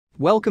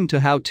Welcome to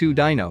How to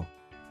Dyno.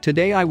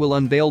 Today I will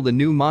unveil the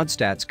new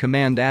Modstats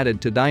command added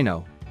to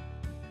Dyno.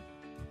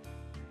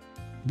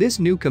 This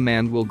new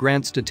command will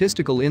grant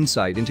statistical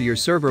insight into your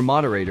server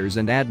moderators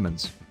and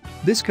admins.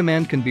 This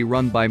command can be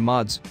run by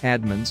mods,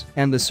 admins,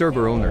 and the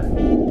server owner.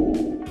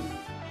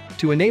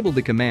 To enable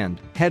the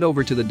command, head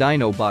over to the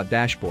Dyno Bot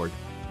dashboard.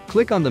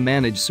 Click on the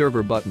Manage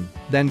Server button,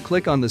 then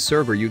click on the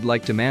server you'd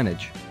like to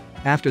manage.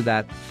 After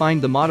that,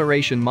 find the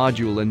moderation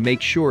module and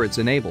make sure it's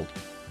enabled.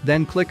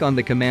 Then click on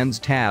the Commands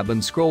tab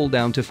and scroll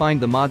down to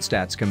find the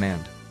Modstats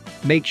command.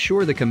 Make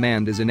sure the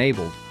command is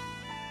enabled.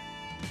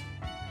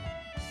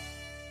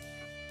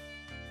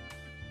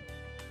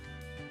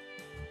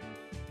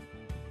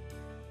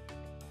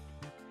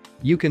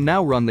 You can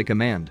now run the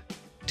command.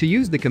 To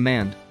use the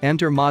command,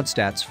 enter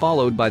Modstats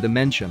followed by the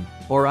mention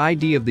or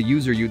ID of the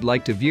user you'd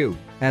like to view,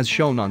 as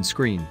shown on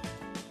screen.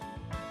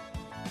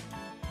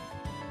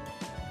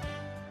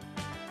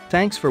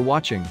 Thanks for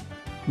watching.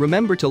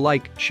 Remember to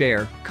like,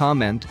 share,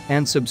 comment,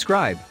 and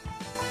subscribe.